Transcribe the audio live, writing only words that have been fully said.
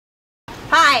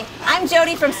Hi, I'm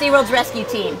Jody from SeaWorld's Rescue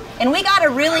Team, and we got a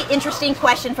really interesting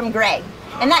question from Greg.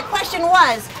 And that question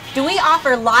was, do we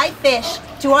offer live fish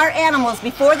to our animals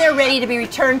before they're ready to be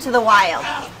returned to the wild?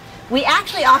 We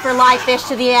actually offer live fish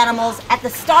to the animals at the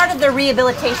start of their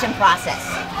rehabilitation process.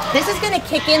 This is going to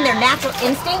kick in their natural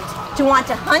instinct to want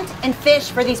to hunt and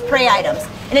fish for these prey items.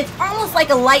 And it's almost like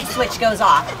a light switch goes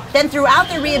off. Then throughout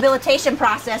the rehabilitation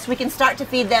process, we can start to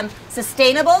feed them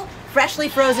sustainable, freshly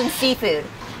frozen seafood.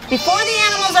 Before the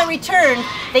animals are returned,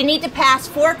 they need to pass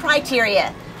 4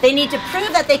 criteria. They need to prove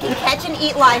that they can catch and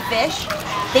eat live fish.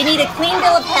 They need a clean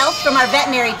bill of health from our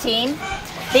veterinary team.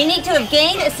 They need to have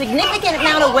gained a significant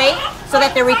amount of weight so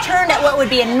that they're returned at what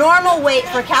would be a normal weight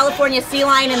for a California sea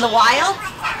lion in the wild.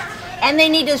 And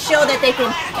they need to show that they can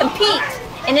compete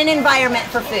in an environment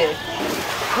for food.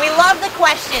 We love the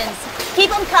questions.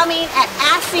 Keep them coming at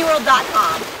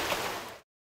AskSeaWorld.com.